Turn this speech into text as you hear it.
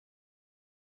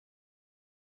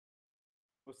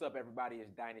What's up, everybody?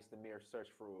 It's Dynasty Mir. Search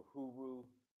for Uhuru.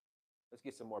 Let's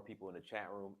get some more people in the chat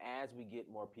room. As we get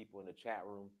more people in the chat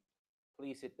room,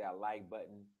 please hit that like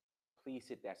button. Please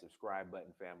hit that subscribe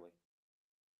button, family.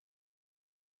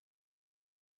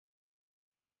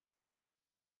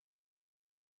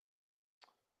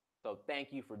 So thank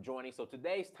you for joining. So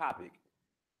today's topic,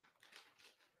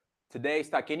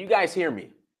 can you guys hear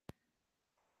me?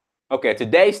 Okay,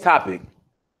 today's topic.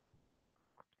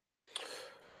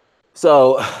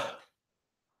 So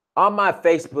on my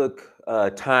Facebook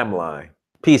timeline,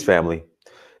 peace family,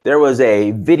 there was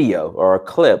a video or a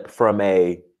clip from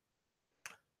a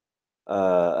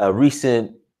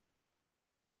recent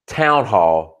town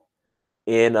hall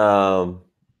in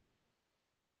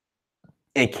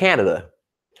Canada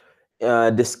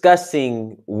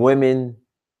discussing women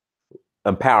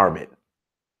empowerment,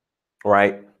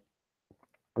 right?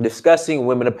 Discussing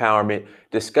women empowerment,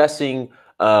 discussing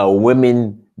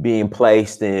women being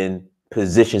placed in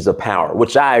positions of power,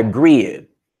 which I agree in.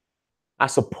 I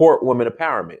support women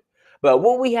empowerment. But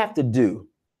what we have to do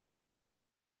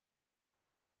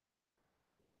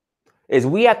is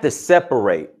we have to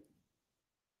separate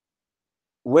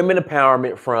women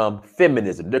empowerment from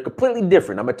feminism. They're completely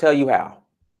different. I'm going to tell you how.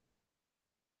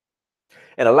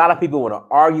 And a lot of people want to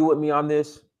argue with me on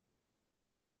this.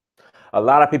 A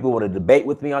lot of people want to debate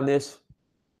with me on this.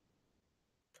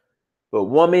 But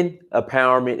woman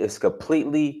empowerment is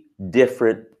completely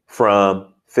different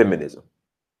from feminism.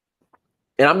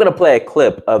 And I'm going to play a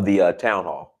clip of the town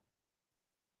hall.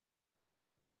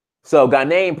 So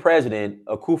Ghanaian President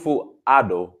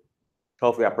Akufo-Addo,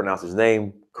 hopefully I pronounced his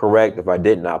name correct. If I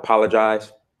didn't, I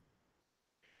apologize,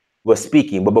 was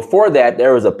speaking. But before that,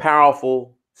 there was a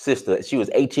powerful sister. She was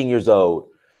 18 years old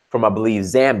from, I believe,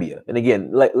 Zambia. And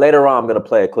again, later on, I'm going to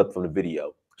play a clip from the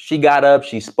video. She got up,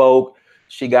 she spoke.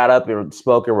 She got up and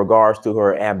spoke in regards to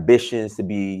her ambitions to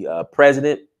be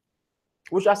president,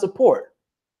 which I support.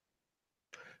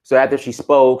 So after she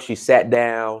spoke, she sat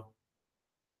down.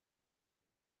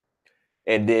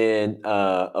 And then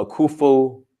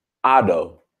Akufo-Addo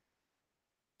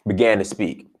began to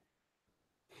speak.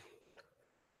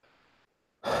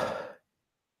 And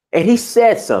he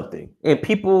said something, and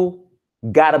people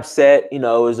got upset. You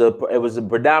know, it was a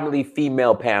predominantly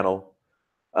female panel.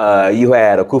 You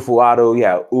had Akufo-Addo, you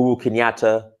had Uhuru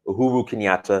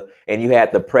Kenyatta, and you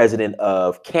had the president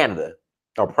of Canada,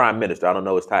 or prime minister, I don't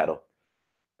know his title,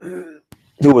 who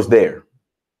was there.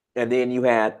 And then you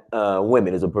had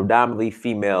women. It's a predominantly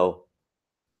female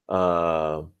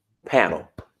panel.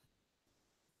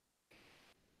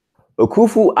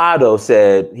 Akufo-Addo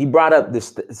said, he brought up the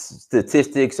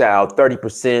statistics how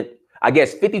 30%, I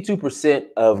guess 52%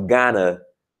 of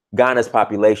Ghana's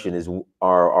population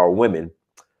are women,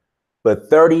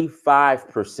 but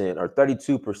 35% or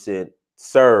 32%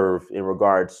 serve in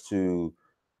regards to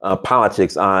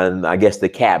politics on, I guess, the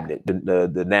cabinet,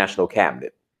 the national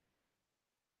cabinet.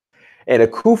 And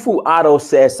Akufo-Addo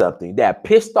said something that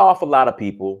pissed off a lot of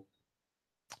people,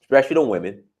 especially the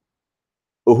women.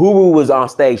 Uhuru was on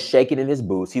stage shaking in his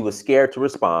boots. He was scared to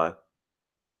respond.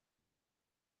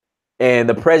 And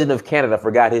the president of Canada, I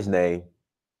forgot his name,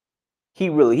 he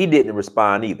didn't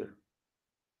respond either.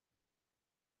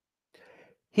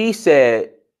 He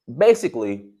said,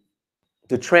 basically,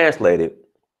 to translate it,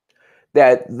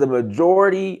 that the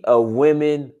majority of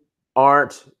women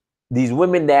aren't these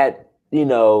women that, you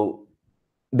know,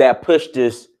 that push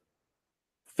this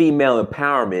female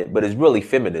empowerment, but it's really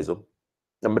feminism.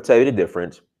 I'm gonna tell you the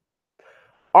difference.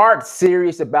 Aren't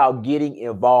serious about getting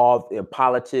involved in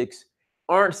politics,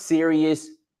 aren't serious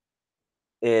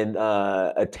in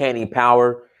attaining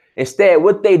power. Instead,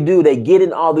 what they do, they get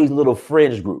in all these little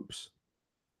fringe groups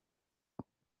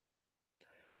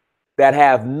that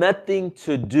have nothing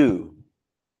to do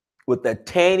with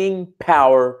attaining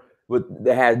power.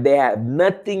 They have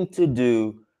nothing to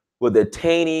do with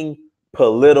attaining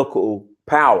political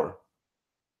power.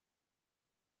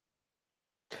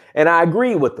 And I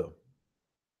agree with them.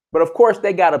 But of course,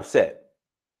 they got upset.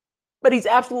 But he's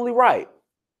absolutely right.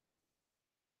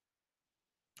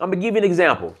 I'm going to give you an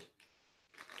example.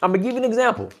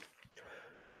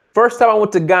 First time I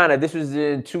went to Ghana, this was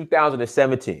in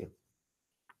 2017.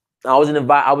 I was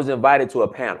invited to a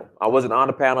panel. I wasn't on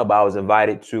the panel, but I was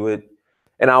invited to it.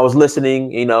 And I was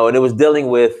listening, you know, and it was dealing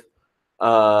with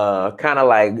kind of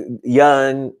like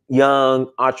young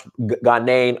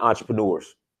Ghanaian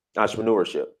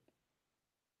entrepreneurship.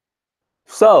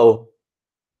 So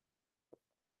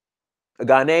a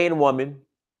Ghanaian woman,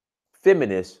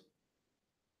 feminist,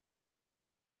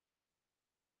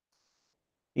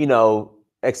 you know,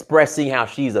 expressing how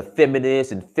she's a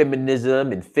feminist and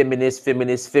feminism and feminist.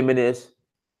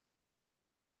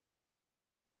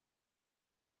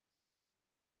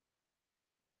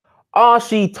 All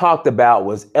she talked about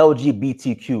was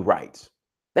LGBTQ rights.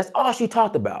 That's all she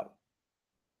talked about.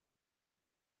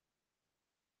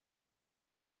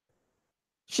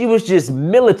 She was just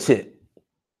militant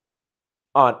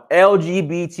on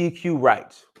LGBTQ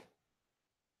rights.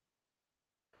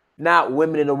 Not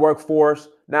women in the workforce,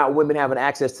 not women having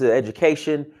access to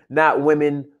education, not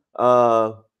women,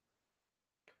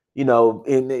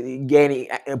 in gaining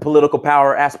political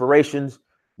power aspirations,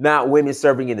 not women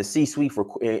serving in the C-suite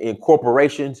in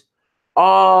corporations.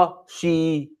 All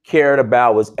she cared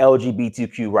about was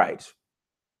LGBTQ rights.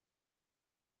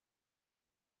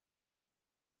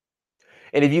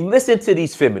 And if you listen to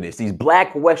these feminists, these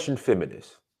Black Western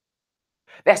feminists,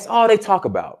 that's all they talk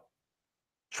about.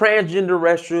 Transgender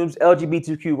restrooms,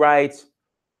 LGBTQ rights,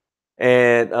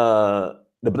 and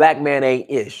the black man ain't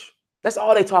ish. That's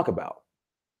all they talk about.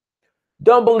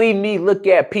 Don't believe me? Look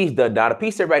at Peace Dundada.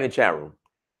 Peace said right in the chat room.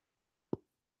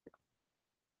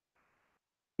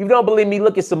 If you don't believe me,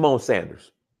 look at Simone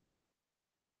Sanders.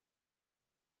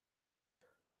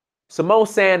 Simone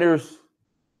Sanders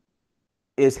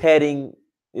is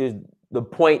the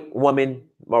point woman,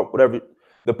 or whatever,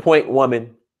 the point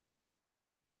woman.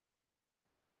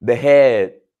 The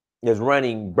head is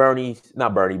running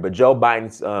not Bernie, but Joe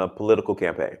Biden's political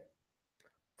campaign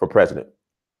for president.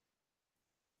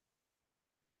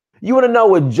 You want to know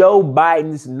what Joe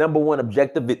Biden's number one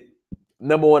objective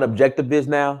is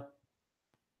now?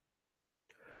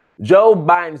 Joe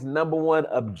Biden's number one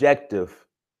objective,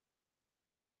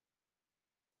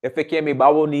 Joe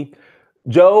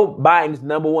Biden's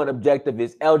number one objective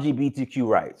is LGBTQ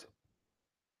rights.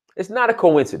 It's not a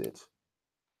coincidence.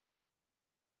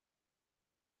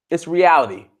 It's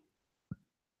reality.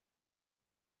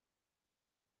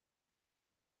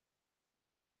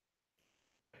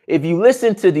 If you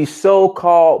listen to these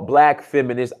so-called Black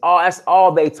feminists, that's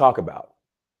all they talk about,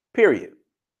 period.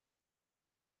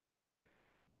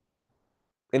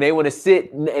 And they want to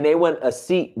sit and they want a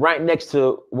seat right next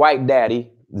to white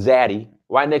daddy, Zaddy,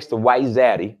 right next to white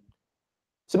Zaddy.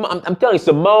 So I'm telling you,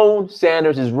 Simone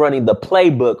Sanders is running the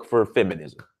playbook for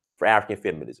feminism, for African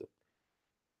feminism.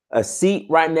 A seat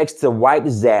right next to white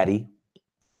Zaddy,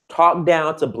 talk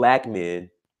down to black men,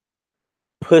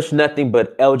 push nothing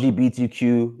but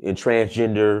LGBTQ and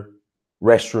transgender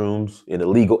restrooms and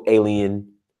illegal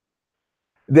alien.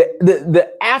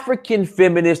 The African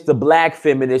feminist, the Black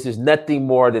feminist, is nothing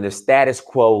more than a status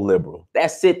quo liberal.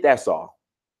 That's it. That's all.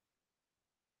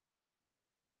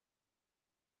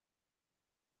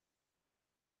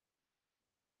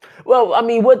 Well, I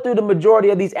mean, what do the majority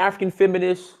of these African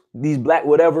feminists, these Black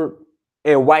whatever,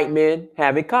 and white men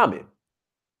have in common?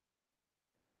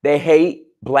 They hate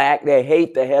they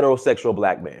hate the heterosexual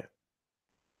Black man.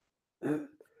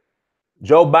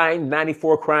 Joe Biden,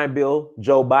 94 crime bill,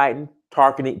 Joe Biden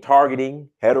targeting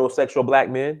heterosexual Black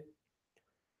men.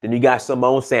 Then you got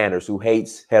Simone Sanders, who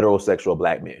hates heterosexual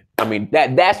Black men. I mean,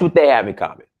 that's what they have in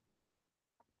common.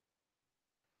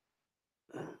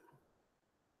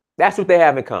 That's what they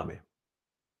have in common.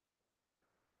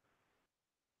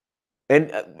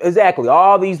 And exactly,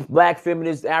 all these Black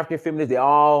feminists, African feminists, they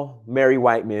all marry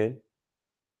white men.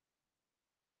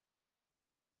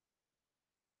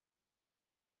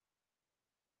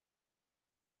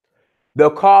 They'll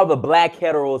call the Black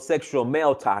heterosexual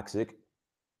male toxic,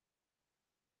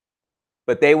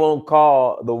 but they won't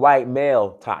call the white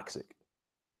male toxic.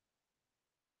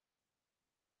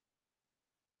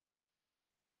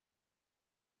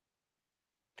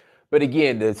 But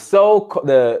again, the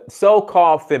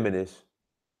so-called feminists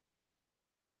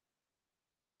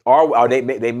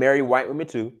they marry white women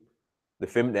too.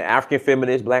 The African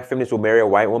feminists, Black feminists will marry a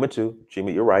white woman too.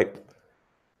 Jimmy, you're right.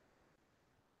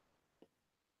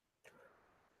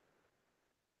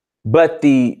 But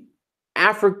the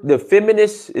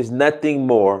feminist is nothing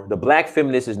more, the Black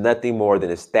feminist is nothing more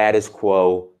than a status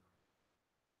quo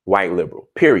white liberal,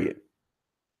 period.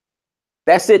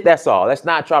 That's it, that's all. Let's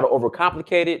not try to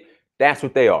overcomplicate it. That's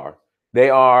what they are. They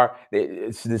are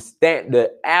the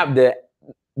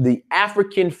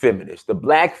African feminist, the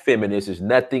Black feminist is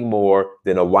nothing more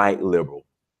than a white liberal,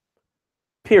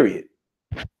 period.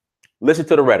 Listen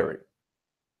to the rhetoric.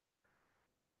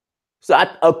 So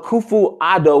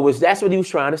Akufo-Addo that's what he was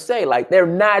trying to say. Like, they're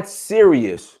not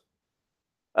serious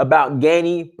about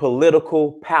gaining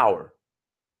political power,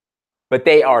 but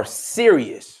they are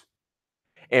serious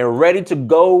and ready to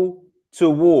go to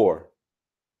war.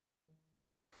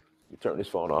 Let me turn this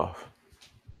phone off.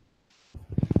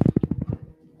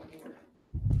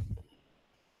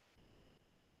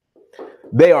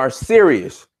 They are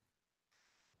serious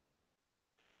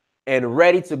and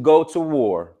ready to go to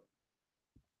war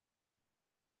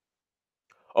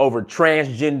over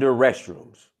transgender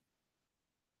restrooms.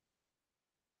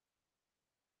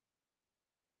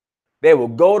 They will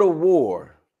go to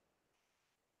war,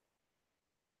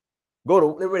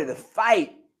 they're ready to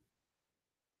fight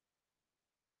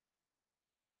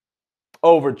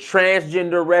over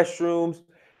transgender restrooms,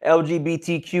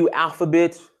 LGBTQ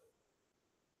alphabets.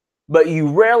 But you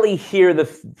rarely hear the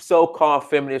so-called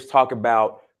feminists talk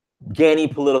about gaining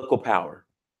political power.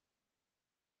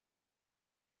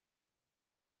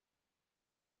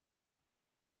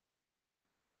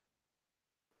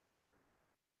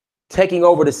 Taking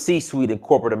over the C-suite in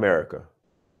corporate America.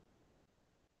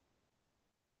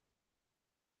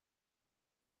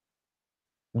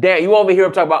 Damn, you won't even hear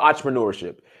them talk about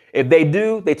entrepreneurship. If they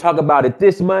do, they talk about it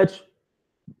this much.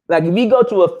 Like if you go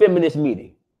to a feminist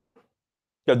meeting,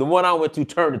 because the one I went to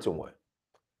turned into one.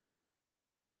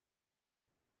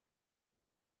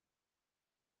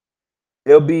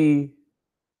 It'll be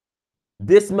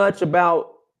this much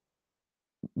about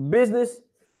business,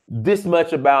 this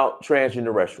much about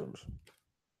transgender restrooms.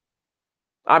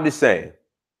 I'm just saying.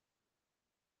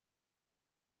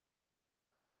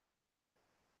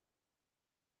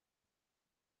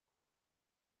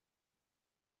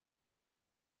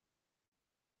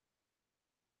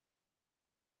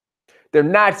 They're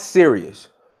not serious.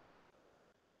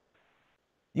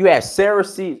 You had Sarah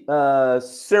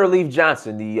Sirleaf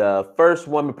Johnson, the first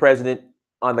woman president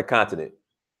on the continent.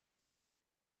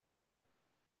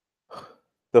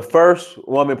 The first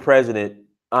woman president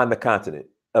on the continent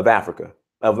of Africa,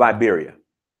 of Liberia.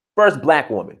 First black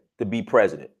woman to be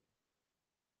president.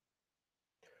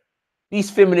 These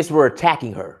feminists were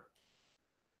attacking her.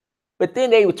 But then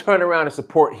they would turn around and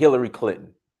support Hillary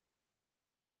Clinton.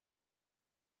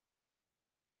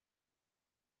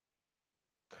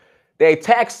 They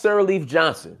attacked Sirleaf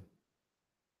Johnson.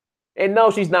 And no,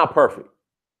 she's not perfect.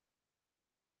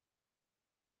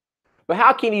 But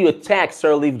how can you attack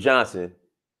Sirleaf Johnson?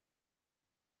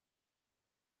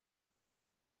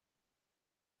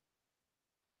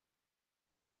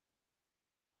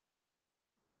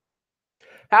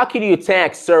 How can you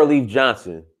attack Sirleaf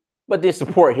Johnson, but then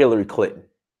support Hillary Clinton?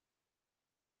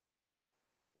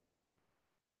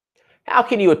 How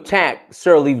can you attack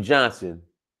Sirleaf Johnson,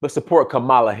 but support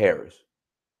Kamala Harris?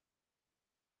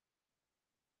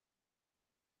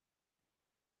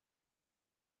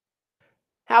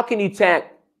 How can you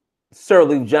attack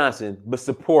Sirleaf Johnson, but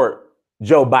support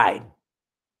Joe Biden?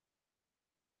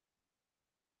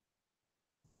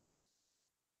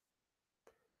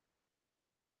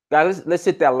 Guys, let's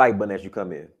hit that like button as you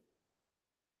come in.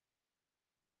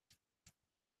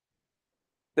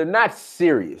 They're not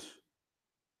serious.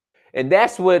 And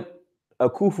that's what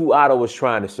Akufo-Addo was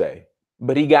trying to say,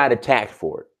 but he got attacked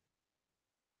for it.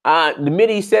 The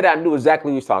minute he said it, I knew exactly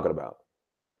what he was talking about.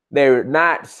 They're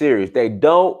not serious. They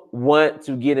don't want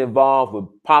to get involved with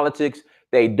politics.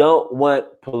 They don't want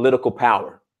political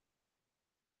power.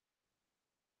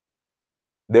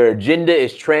 Their agenda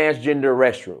is transgender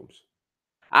restrooms.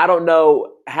 I don't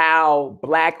know how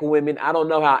black women, I don't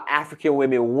know how African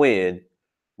women win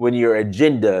when your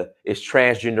agenda is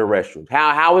transgender restrooms.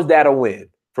 How is that a win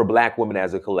for black women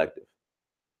as a collective?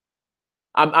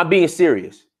 I'm being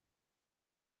serious.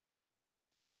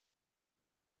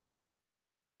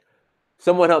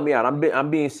 Someone help me out. I'm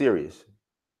being serious.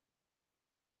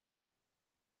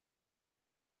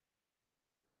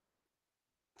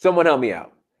 Someone help me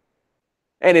out.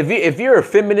 And if you're a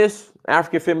feminist,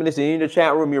 African feminist, and you're in the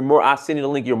chat room, I send you the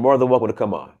link. You're more than welcome to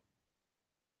come on.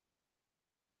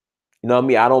 You know what I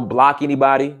mean? I don't block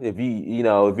anybody. If you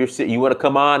want to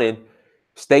come on and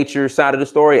state your side of the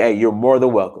story, hey, you're more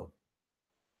than welcome.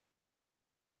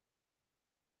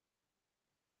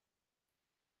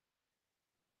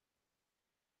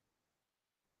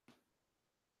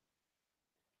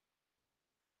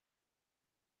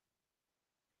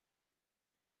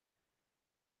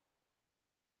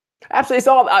 Absolutely, it's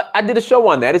all. I did a show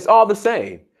on that. It's all the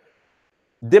same.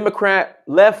 Democrat,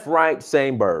 left, right,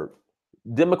 same bird.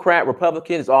 Democrat,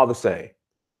 Republican, it's all the same.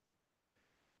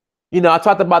 You know, I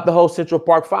talked about the whole Central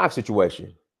Park 5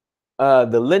 situation.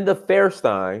 The Linda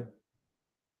Fairstein,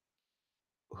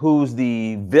 who's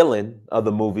the villain of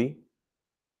the movie,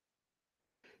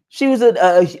 she's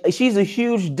a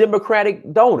huge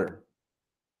Democratic donor.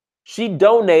 She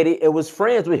donated and was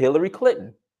friends with Hillary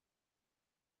Clinton.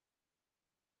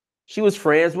 She was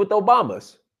friends with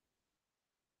Obama's.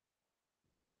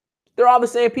 They're all the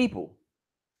same people.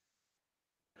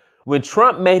 When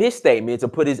Trump made his statement to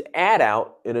put his ad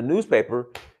out in a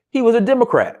newspaper, he was a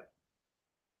Democrat.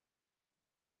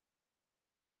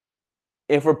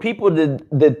 And for people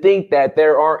to think that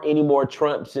there aren't any more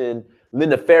Trumps and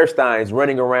Linda Fairsteins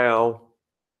running around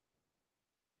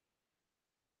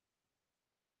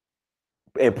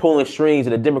and pulling strings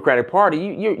in the Democratic Party,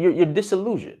 you're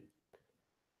disillusioned.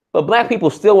 But black people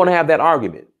still want to have that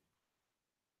argument.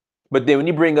 But then when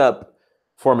you bring up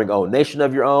forming a nation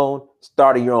of your own,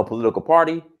 starting your own political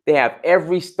party, they have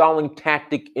every stalling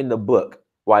tactic in the book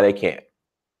why they can't.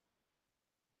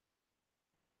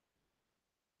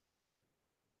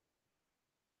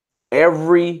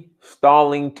 Every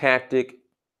stalling tactic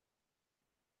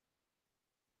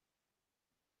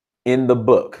in the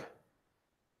book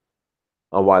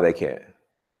on why they can't.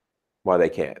 Why they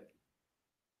can't.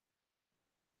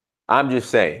 I'm just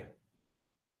saying.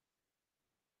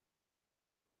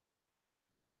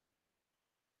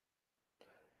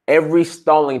 Every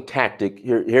stalling tactic,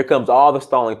 here comes all the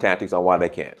stalling tactics on why they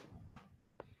can't.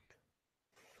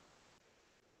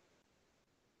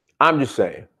 I'm just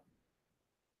saying.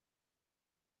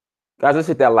 Guys, let's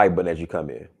hit that like button as you come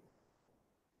in.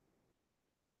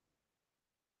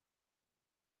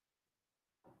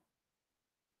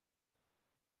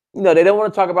 You know, they don't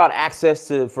want to talk about access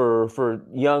to for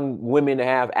young women to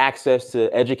have access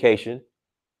to education.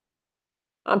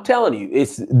 I'm telling you,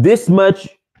 it's this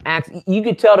much. You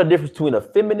can tell the difference between a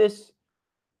feminist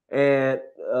and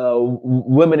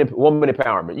women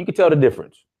empowerment. You can tell the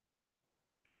difference.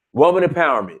 Woman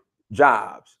empowerment,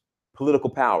 jobs,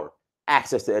 political power,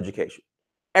 access to education,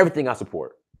 everything I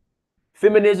support.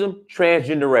 Feminism,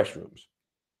 transgender restrooms.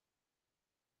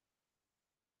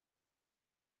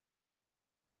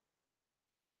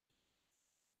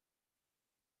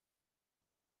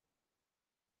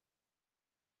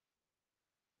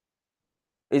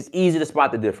 It's easy to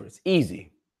spot the difference.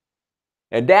 Easy.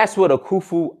 And that's what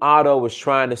Akufo-Addo was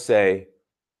trying to say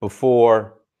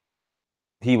before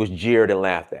he was jeered and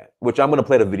laughed at, which I'm going to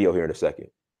play the video here in a second.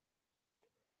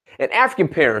 And African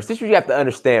parents, this is what you have to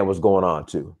understand what's going on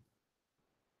too.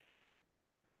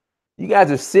 You guys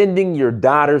are sending your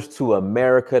daughters to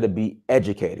America to be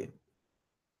educated.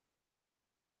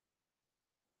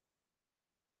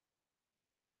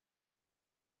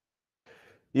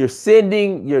 You're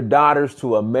sending your daughters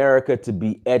to America to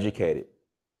be educated.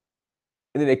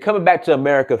 And then they're coming back to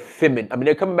America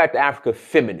they're coming back to Africa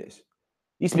feminist.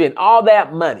 You spend all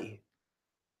that money,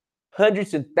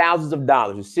 hundreds and thousands of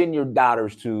dollars, to send your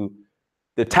daughters to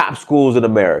the top schools in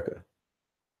America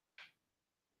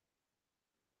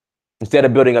instead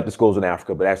of building up the schools in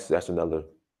Africa. But that's another.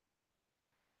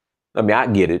 I mean, I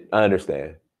get it. I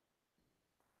understand.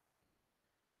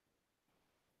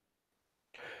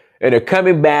 And they're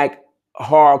coming back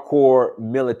hardcore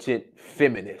militant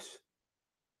feminists.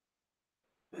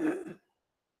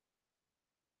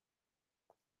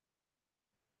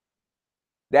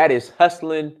 That is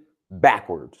hustling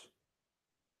backwards,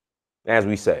 as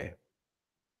we say.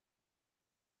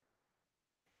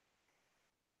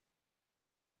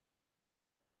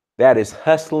 That is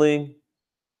hustling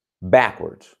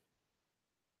backwards.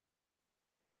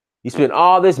 You spend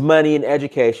all this money in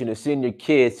education to send your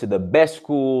kids to the best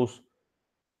schools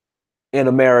in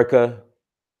America,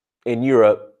 in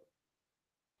Europe,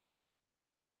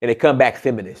 and they come back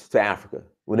feminists to Africa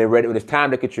when they're ready, when it's time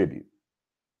to contribute.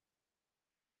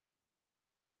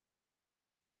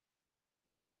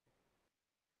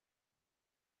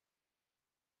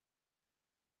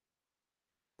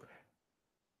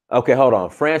 Okay, hold on.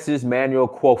 Francis Manuel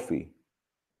Quofi.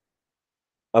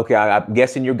 Okay, I'm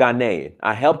guessing you're Ghanaian.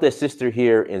 I helped a sister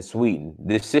here in Sweden.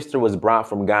 This sister was brought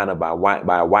from Ghana by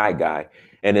a white guy,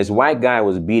 and this white guy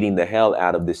was beating the hell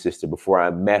out of this sister before I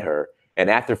met her. And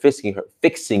after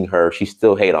fixing her, she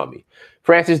still hate on me.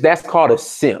 Francis, that's called a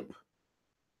simp.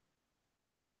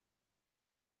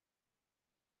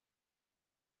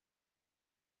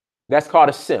 That's called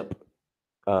a simp,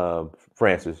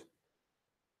 Francis.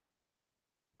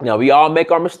 Now we all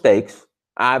make our mistakes.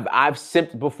 I've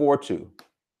simped before too.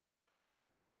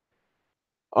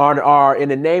 Are in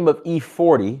the name of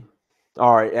E40,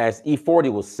 or as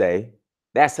E40 will say,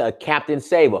 that's a Captain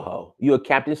Save-A-Ho. You a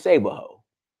Captain Save-A-Ho.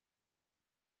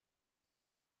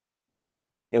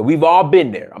 And we've all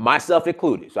been there, myself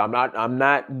included. So I'm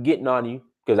not getting on you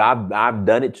because I've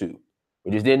done it too.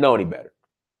 We just didn't know any better.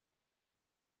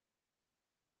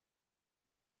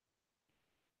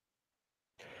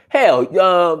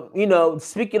 Hell, you know,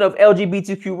 speaking of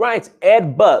LGBTQ rights,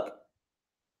 Ed Buck,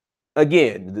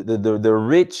 again, the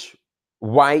rich,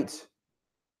 white,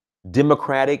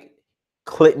 Democratic,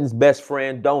 Clinton's best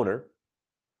friend donor,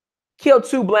 killed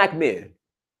 2 black men.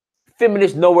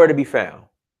 Feminists nowhere to be found.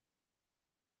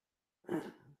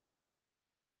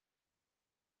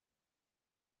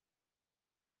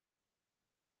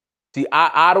 See,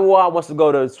 Ottawa wants to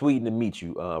go to Sweden to meet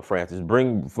you, Francis.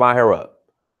 Fly her up.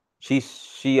 She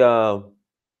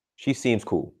seems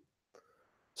cool.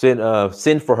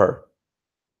 Send for her.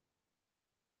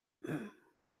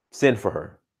 Send for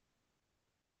her.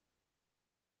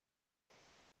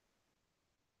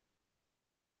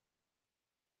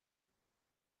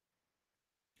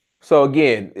 So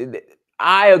again,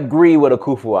 I agree with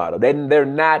Akufo-Addo. They're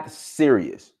not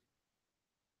serious.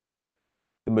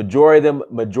 The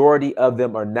majority of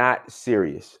them are not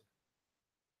serious.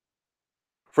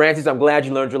 Francis, I'm glad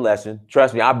you learned your lesson.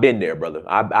 Trust me, I've been there, brother.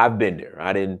 I've been there.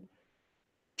 I didn't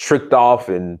tricked off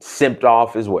and simped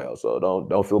off as well. So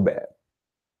don't feel bad.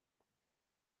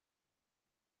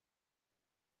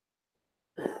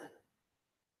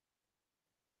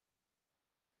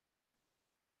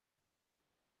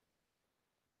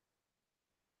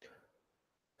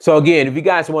 So again, if you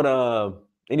guys want to,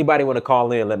 anybody want to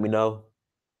call in, let me know.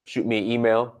 Shoot me an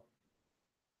email.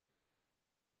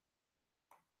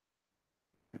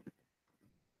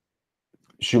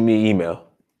 Shoot me an email.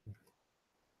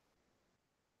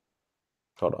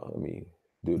 Hold on, let me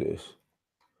do this.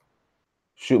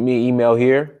 Shoot me an email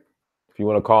here if you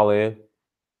want to call in.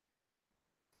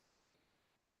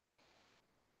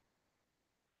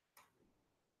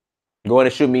 Go ahead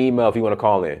and shoot me an email if you want to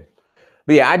call in.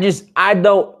 But yeah, I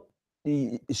don't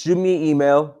shoot me an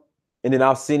email and then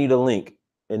I'll send you the link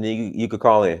and then you could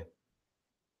call in.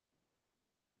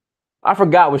 I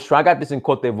forgot which I got this in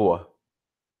Cote d'Ivoire.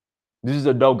 This is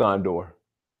a Dogon door.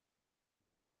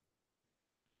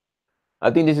 I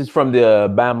think this is from the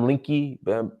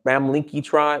Bamlinki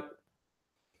tribe.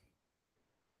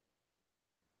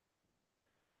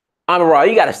 I'm right.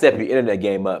 You got to step your internet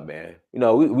game up, man. You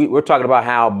know, we're talking about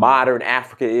how modern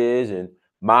Africa is and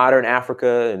modern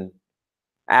Africa and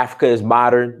Africa is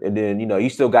modern. And then, you know, you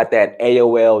still got that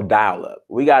AOL dial up.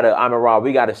 We got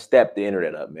to step the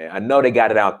internet up, man. I know they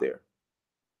got it out there.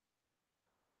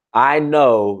 I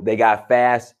know they got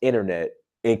fast internet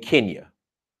in Kenya.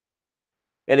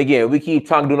 And again, we keep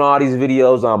doing all these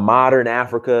videos on modern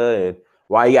Africa and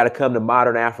why you got to come to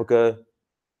modern Africa.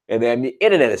 And then the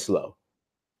internet is slow.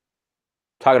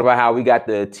 Talking about how we got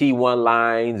the T1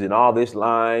 lines and all this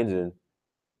lines and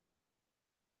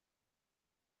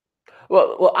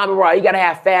well, I'm right. You got to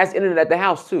have fast internet at the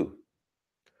house too.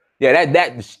 Yeah,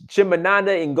 that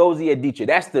Chimananda and Ngozi Adichie.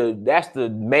 That's the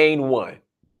main one.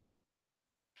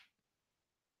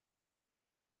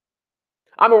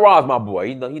 I'm Ra's my boy.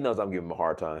 He knows I'm giving him a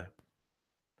hard time.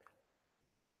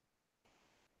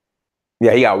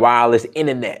 Yeah, he got wireless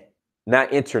internet,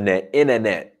 not internet,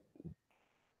 internet.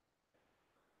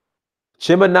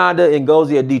 Chimananda and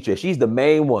Ngozi Adichie. She's the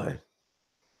main one.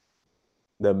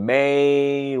 The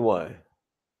main one.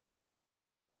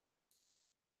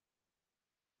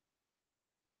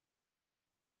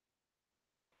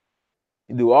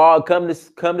 You do all come to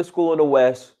school in the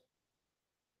West.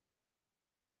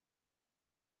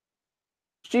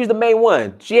 She's the main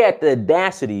one. She had the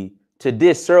audacity to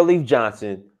diss Sirleaf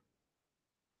Johnson,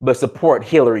 but support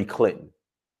Hillary Clinton.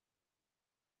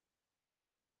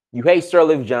 You hate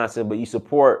Sirleaf Johnson, but you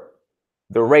support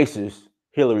the racist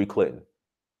Hillary Clinton.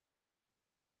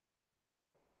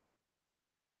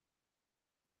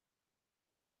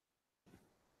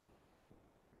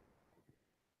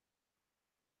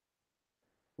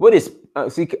 What is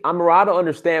see? I don't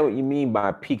understand what you mean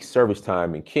by peak service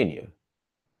time in Kenya.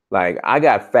 Like I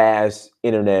got fast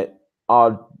internet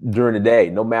all during the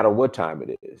day, no matter what time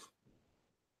it is.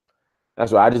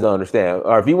 That's what I just don't understand.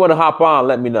 Or if you want to hop on,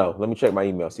 let me know. Let me check my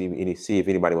email, see if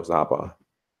anybody wants to hop on.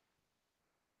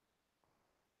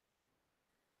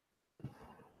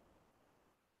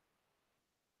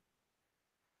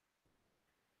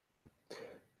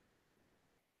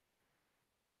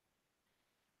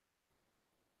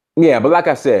 Yeah, but like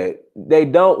I said, they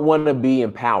don't want to be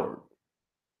empowered.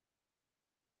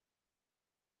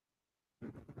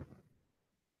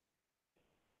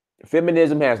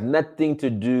 Feminism has nothing to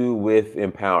do with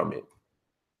empowerment.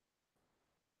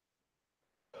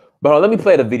 But let me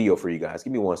play the video for you guys.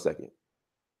 Give me 1 second.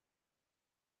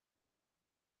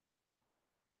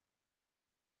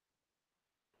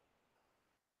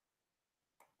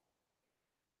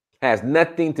 Has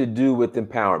nothing to do with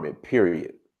empowerment,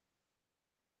 period.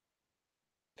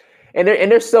 And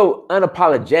they're so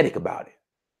unapologetic about it.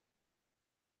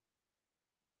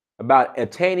 About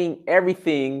attaining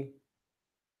everything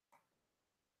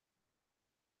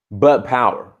but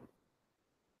power.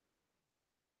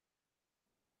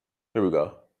 Here we go.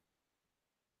 All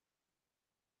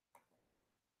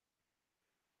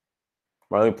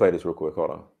right, let me play this real quick.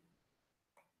 Hold on.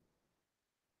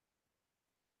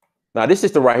 Now, this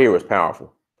system right here was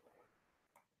powerful.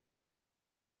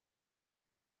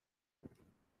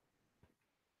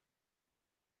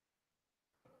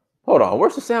 Hold on.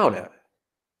 Where's the sound at?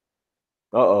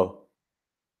 Uh-oh.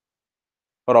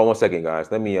 Hold on 1 second, guys.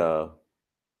 Let me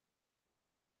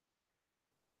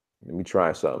Let me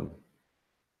try something.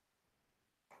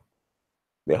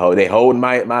 They hold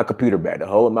my computer back. They're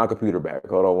holding my computer back.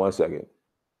 Hold on 1 second.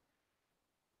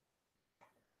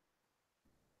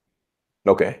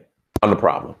 Okay, found the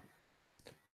problem.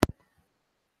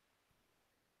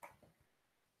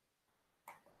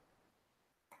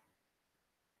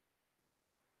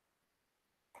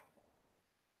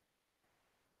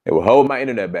 It will hold my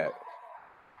internet back.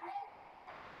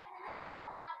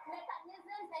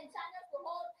 Mechanisms and channels to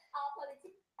hold our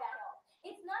politics down.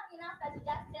 It's not enough that you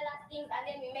just tell us things and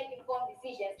then we make informed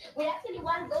decisions. We actually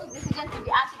want those decisions to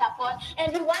be acted upon, and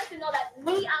we want to know that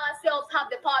we ourselves have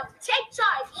the power to take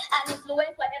charge and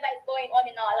influence whatever is going on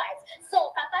in our lives. So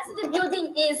capacity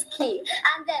building is key.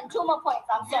 And then 2 more points.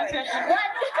 I'm sorry. One,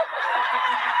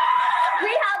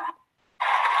 we're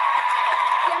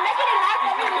making it hard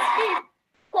for me to speak.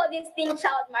 Call this thing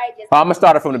child marriages. I'm gonna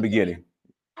start it from the beginning.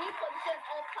 Positions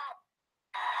of power.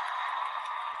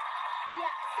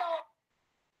 Yeah, so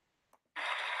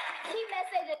key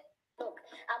message. Look,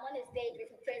 I'm on the stage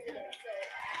with the president, so.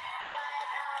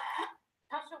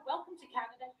 Tasha, welcome to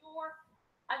Canada. You're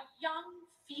a young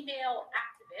female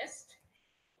activist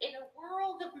in a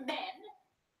world of men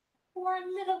who are a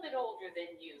little bit older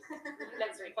than you.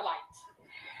 Let's be polite.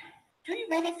 Do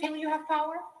you really feel you have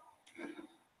power?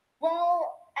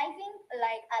 Well, I think,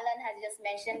 like Alan has just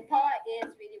mentioned, power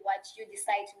is really what you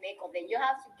decide to make of it. You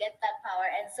have to get that power.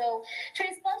 And so, to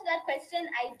respond to that question,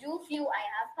 I do feel I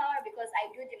have power because I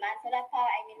do demand for that power.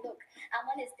 I mean, look, I'm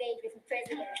on a stage with the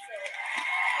president, so.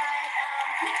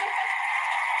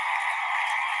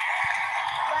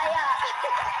 But yeah,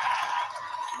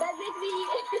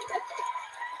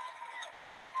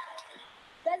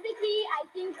 basically, I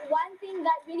think one thing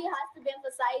that really has to be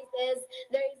emphasized is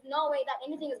there is no way that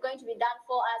anything is going to be done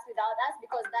for us without us,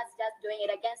 because that's just doing it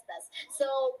against us. So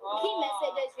key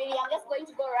message is really, I'm just going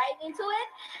to go right into it.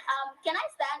 Can I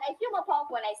stand? I feel more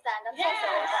powerful when I stand. I'm so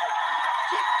sorry.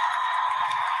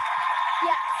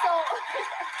 Yeah, so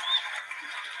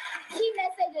key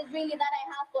message is really that I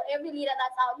have for every leader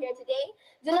that's out here today.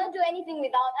 Do not do anything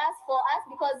without us, for us,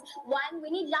 because one, we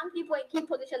need young people in key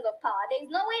positions of power. There is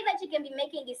no way that you can be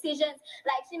making decisions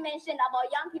like she mentioned about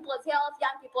young people's health,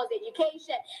 young people's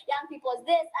education, young people's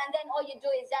this, and then all you do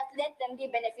is just let them be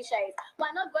beneficiaries.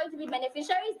 We're not going to be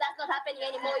beneficiaries. That's not happening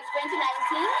anymore. It's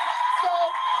 2019. So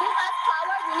give us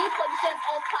power. We need positions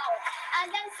of power. And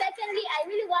then secondly, I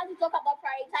really want to talk about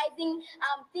prioritizing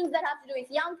things that have to do with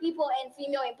young people and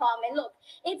female empowerment. Look,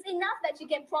 it's enough that you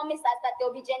can promise us that there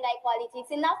will be gender equality.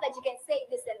 It's enough that you can say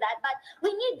this and that, but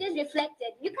we need this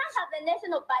reflected. You can't have the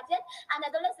national budget and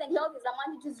adolescent health is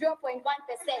amounting to 0.1%.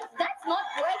 That's not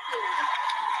working.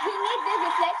 We need these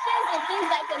reflections in things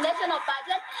like the national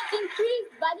budget, increase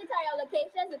budgetary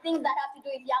allocations to things that have to do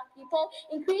with young people,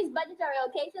 increase budgetary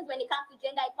allocations when it comes to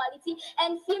gender equality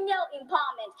and female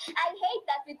empowerment. I hate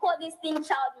that we call these things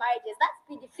child marriages. That's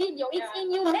pedophilia. It's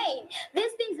inhumane. These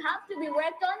things have to be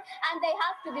worked on and they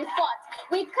have to be fought.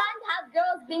 We can't have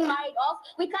girls being married off.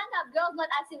 We can't have girls not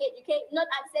accessing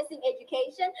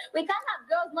education. We can't have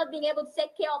girls not being able to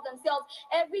take care of themselves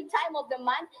every time of the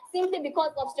month simply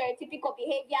because of stereotypical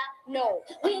behavior. No,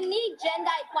 we need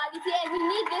gender equality and we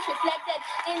need this reflected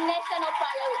in national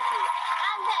priorities.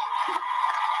 And then,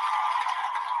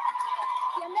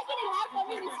 you're making it hard for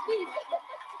me to speak.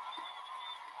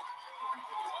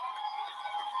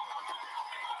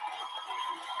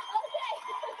 Okay.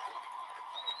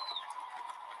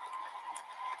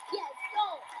 Yes, so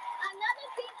another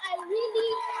thing I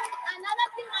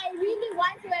really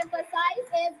want to emphasize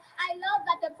is I love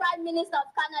that the Prime Minister of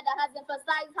Canada has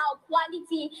emphasized how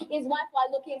quality is what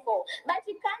we're looking for. But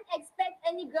you can't expect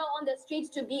any girl on the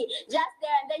streets to be just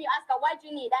there and then you ask her, what do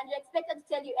you need? And you expect her to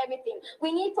tell you everything.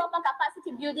 We need proper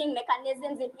capacity building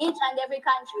mechanisms in each and every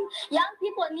country. Young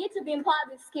people need to be empowered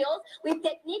with skills, with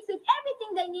techniques, with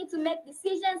everything they need to make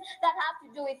decisions that have to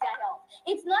do with their health.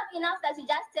 It's not enough that you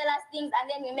just tell us things and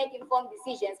then we make informed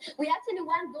decisions. We actually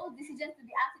want those decisions to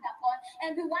be acted upon,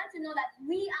 and we want to know that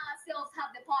we ourselves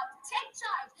have the power to take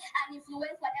charge and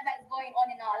influence whatever is going on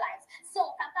in our lives.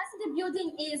 So capacity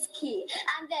building is key.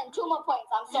 And then 2 more points,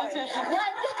 I'm sorry.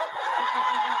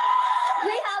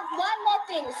 We have one more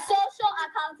thing, social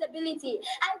accountability.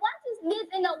 I want to live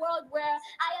in a world where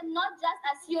I am not just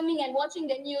assuming and watching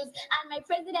the news and my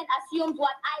president assumes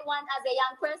what I want as a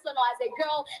young person or as a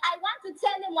girl. I want to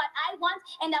tell him what I want,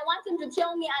 and I want him to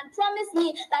tell me and promise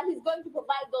me that he's going to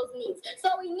provide those needs.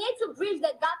 So we need to bridge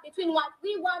the gap between what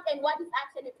we want and what is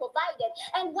actually provided,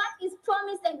 and what is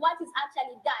promised and what is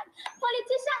actually done.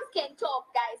 Politicians can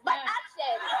talk, guys, but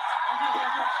action,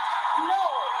 no.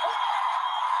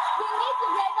 We need to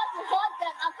be able to hold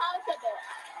them accountable.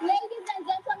 Ladies and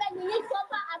gentlemen, we need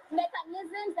proper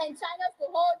mechanisms and channels to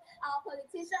hold our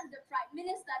politicians, the Prime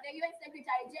Minister, the UN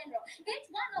Secretary General, each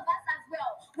one of us as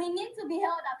well. We need to be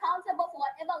held accountable for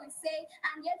whatever we say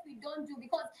and yet we don't do,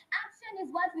 because action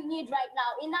is what we need right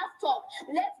now. Enough talk.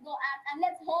 Let's go act and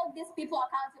let's hold these people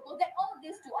accountable. They owe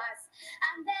this to us.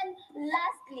 And then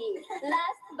lastly,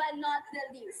 last but not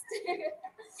the least,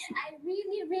 I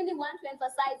really, really want to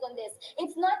emphasize on this.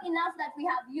 It's not enough that we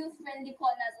have youth-friendly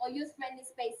corners or youth-friendly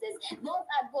spaces. Those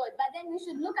are good, but then we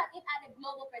should look at it at a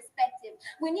global perspective.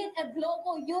 We need a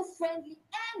global youth-friendly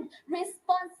and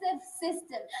responsive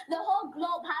system. The whole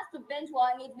globe has to bend to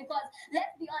our needs, because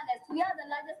let's be honest, we are the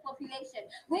largest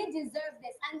population. We deserve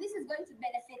this, and this is going to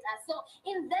benefit us. So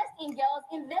invest in girls,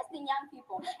 invest in young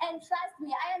people, and trust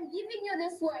me, I am giving you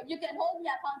this word. You can hold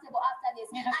me accountable after this.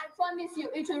 Yes. I promise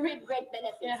you, it will reap great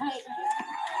benefits. Yes. Thank you.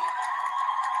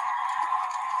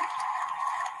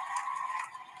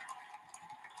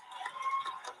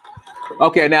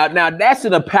 Okay, now that's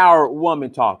an empowered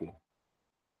woman talking.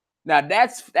 Now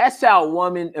that's how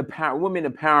women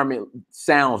empowerment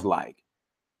sounds like.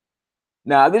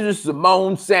 Now this is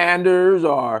Simone Sanders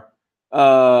or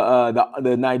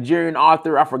the Nigerian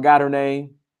author, I forgot her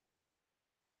name.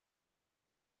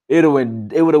 It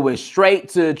would have went straight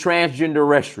to transgender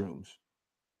restrooms,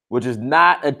 which is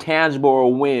not a tangible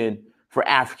or win for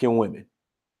African women.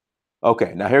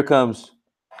 Okay, now here comes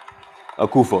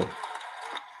Akufo.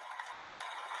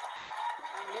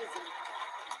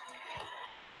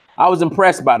 I was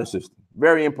impressed by the system.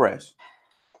 Very impressed.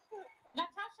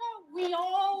 Natasha, we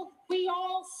all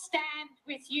stand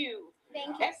with you.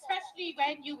 Thank you. Especially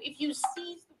if you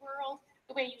seize the world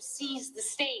the way you seize the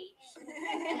stage,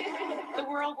 the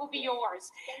world will be yours.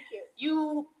 Thank you.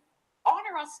 You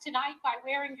honor us tonight by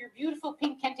wearing your beautiful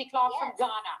pink kente cloth from Yes.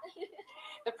 Ghana.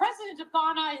 The president of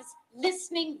Ghana is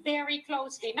listening very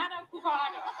closely. Nana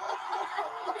Akufo-Addo.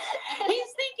 He's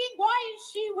thinking, why is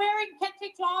she wearing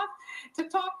kente cloth to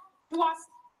talk to us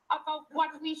about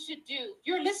what we should do?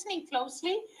 You're listening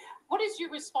closely. What is your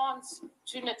response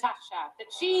to Natasha?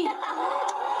 That she...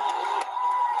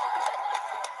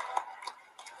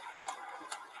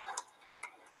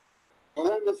 Well,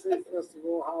 let me say, first of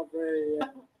all, how very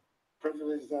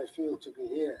privileged I feel to be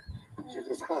here to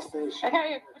discuss the issue.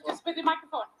 Okay, just with the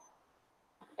microphone.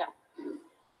 Yeah.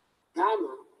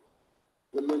 Ghana,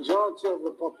 the majority of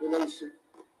the population,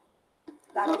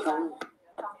 is not coming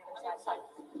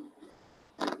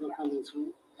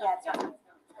through. Yeah, it's right.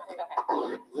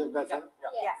 Okay. Is it better?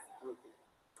 Yes, Okay.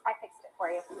 I fixed it for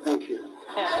you. Thank you.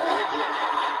 Yeah.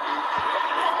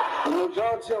 The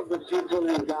majority of the people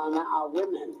in Ghana are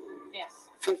women. Yes.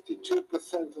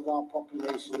 52% of our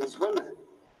population is women.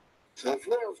 So if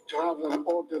we have to have an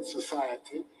ordered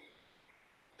society,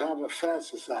 to have a fair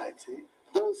society,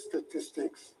 those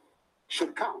statistics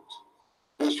should count.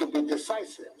 They should be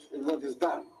decisive in what is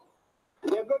done.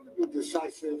 And they're going to be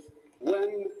decisive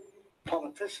when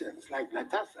politicians like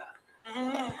Natasha, she's a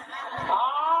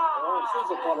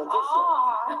politician.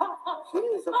 She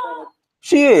is a politician.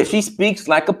 She is. She speaks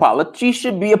like a she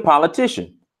should be a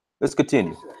politician. Let's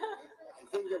continue. I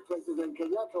think that President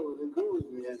Kenyatta would agree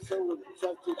with me, and so would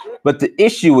Substitute. But the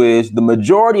issue is the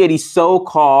majority of these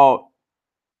so-called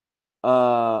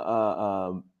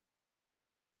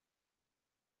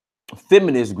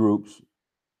feminist groups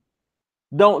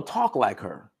don't talk like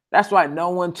her. That's why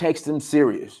no one takes them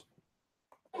serious.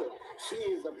 She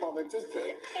is a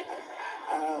politician.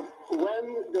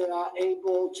 When they are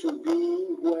able to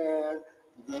be where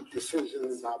the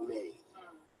decisions are made.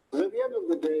 But at the end of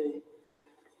the day,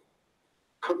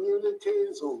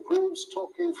 communities or groups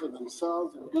talking for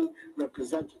themselves and being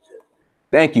representative.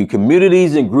 Thank you.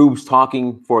 Communities and groups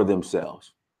talking for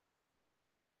themselves.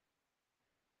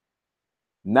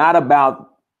 Not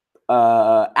about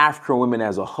African women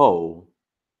as a whole,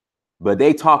 but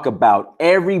they talk about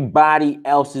everybody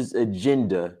else's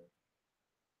agenda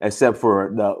except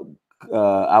for the,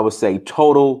 I would say,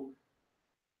 total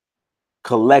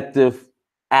collective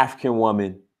African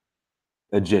woman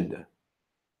agenda.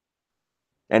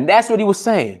 And that's what he was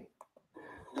saying.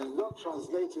 Does not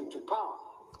translate into power.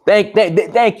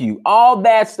 Thank you. All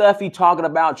that stuff he talking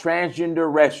about,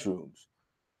 transgender restrooms,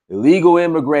 illegal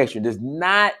immigration, does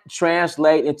not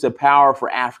translate into power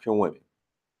for African women.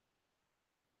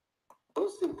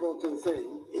 Most important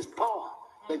thing is power,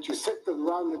 that you sit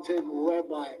around the table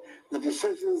whereby the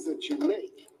decisions that you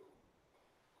make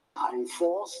are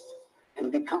enforced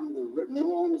and become the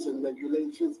norms and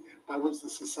regulations by which the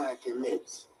society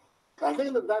lives. I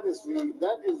think that is the,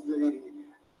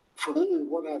 for me,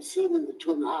 what I've seen in the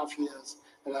 2.5 years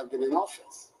that I've been in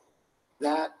office,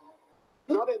 that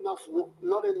not enough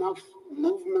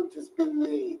movement has been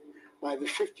made by the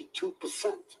 52%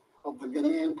 of the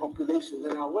Ghanaian population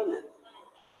that are women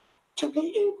to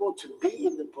be able to be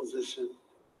in the position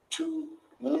to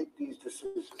make these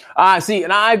decisions. I see,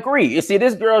 and I agree. You see,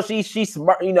 this girl, she's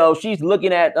smart, you know, she's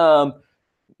looking at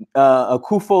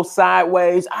Akufo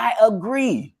sideways. I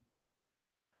agree.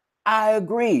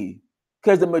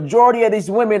 Because the majority of these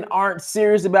women aren't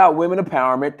serious about women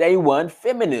empowerment. They want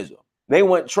feminism. They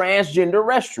want transgender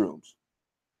restrooms.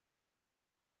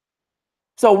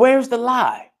 So where's the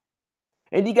lie?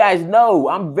 And you guys know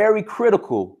I'm very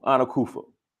critical on Akufo.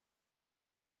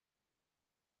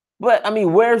 But I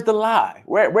mean, where's the lie?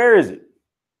 Where is it?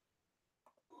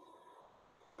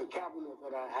 The cabinet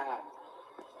that I have,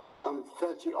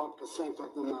 30-odd%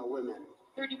 of them are women.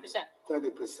 30%.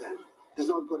 30%. Is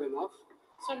not good enough.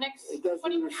 So next, It doesn't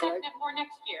 20% reflect. more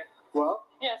next year. Well,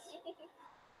 Yes.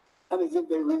 and if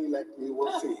they really like me,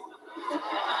 we'll see.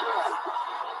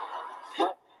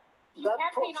 But that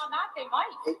Campaign push on that, they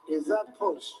might. is that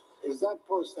push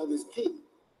that is key.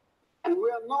 And we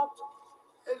are not,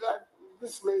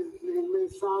 this may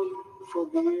sound for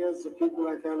the ears of people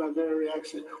like Ella very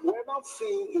reaction. We're not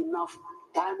seeing enough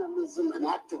dynamism and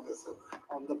activism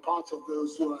on the part of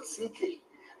those who are seeking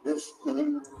this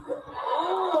new.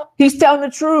 He's telling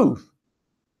the truth.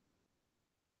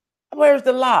 Where's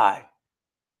the lie?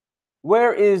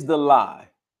 Where is the lie?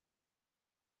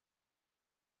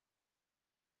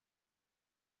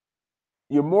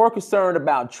 You're more concerned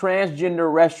about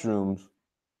transgender restrooms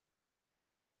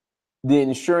than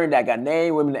ensuring that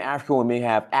Ghanaian women and African women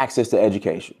have access to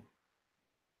education.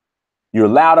 You're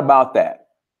loud about that.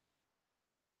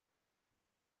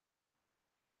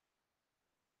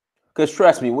 Because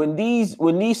trust me, when these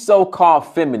so-called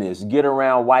feminists get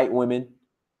around white women,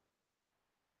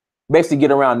 basically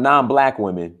get around non-black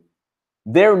women,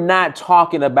 they're not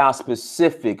talking about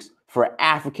specifics for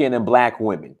African and black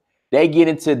women. They get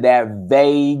into that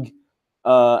vague,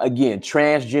 again,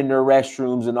 transgender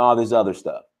restrooms and all this other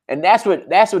stuff. And that's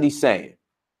what he's saying.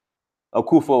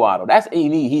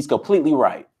 Akufo-Addo. He's completely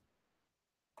right.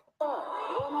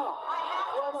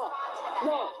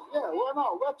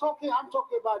 I'm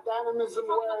talking about dynamism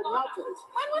where it matters.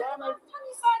 When was the last time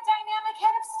you saw a dynamic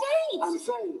head of state? I'm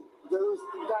saying the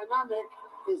dynamic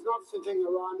is not sitting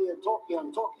around here talking.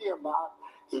 I'm talking about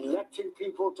electing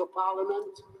people to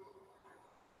parliament,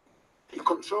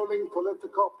 controlling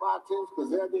political parties,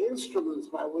 because they're the instruments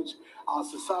by which our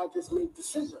societies make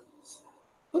decisions.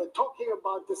 We're talking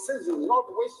about decisions, not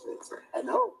wishes and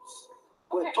hopes.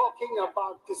 We're talking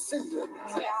about decisions.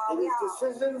 And it's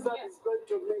decisions that is going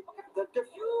to make the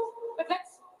difference. But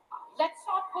let's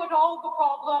not put all the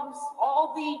problems,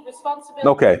 all the responsibility.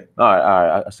 Okay. All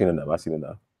right. I've seen enough.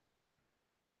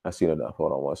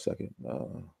 Hold on one second.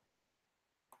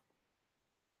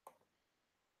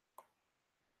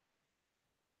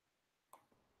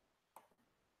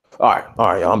 All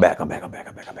right, y'all. I'm back.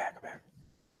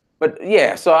 But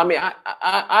yeah, so I mean,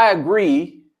 I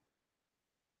agree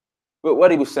with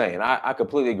what he was saying. I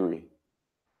completely agree.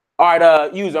 All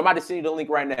right, user, I'm about to send you the link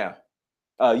right now.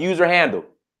 User handle.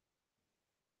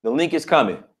 The link is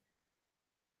coming.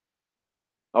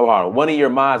 Oh, hold on. One of your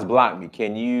mods blocked me.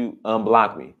 Can you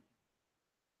unblock me?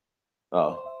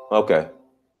 Oh, okay.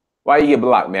 Why you get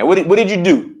blocked, man? What did you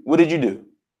do? What did you do?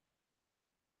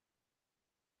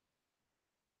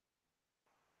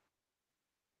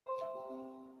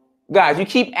 Guys, you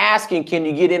keep asking, can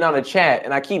you get in on the chat?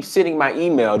 And I keep sending my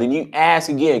email. Then you ask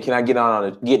again, can I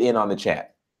get in on the chat?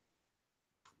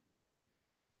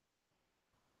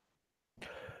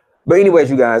 But anyways,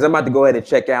 you guys, I'm about to go ahead and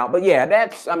check out. But yeah,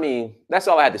 that's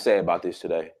all I had to say about this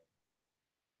today.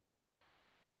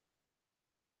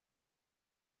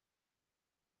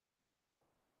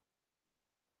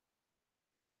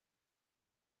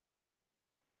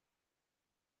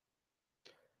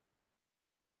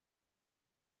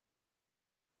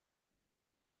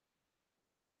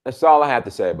 That's all I have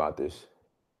to say about this.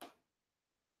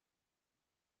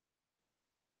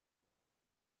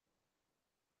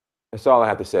 That's all I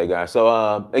have to say, guys.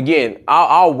 So again,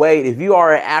 I'll wait. If you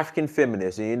are an African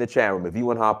feminist and you're in the chat room, if you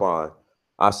want to hop on,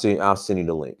 I'll send you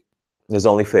the link. It's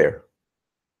only fair.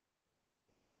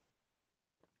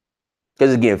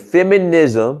 Because again,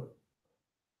 feminism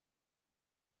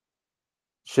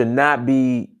should not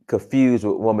be confused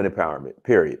with woman empowerment,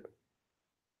 period.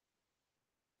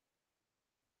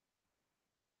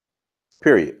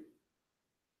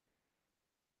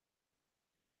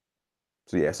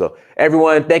 So yeah, so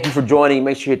everyone, thank you for joining.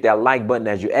 Make sure you hit that like button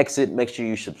as you exit. Make sure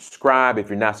you subscribe if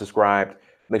you're not subscribed.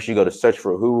 Make sure you go to Search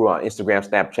for Uhuru on Instagram,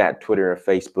 Snapchat, Twitter, and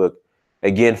Facebook.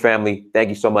 Again, family, thank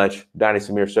you so much. Donnie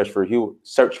Samir, search for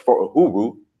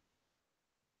Uhuru.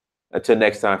 Until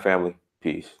next time, family.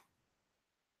 Peace.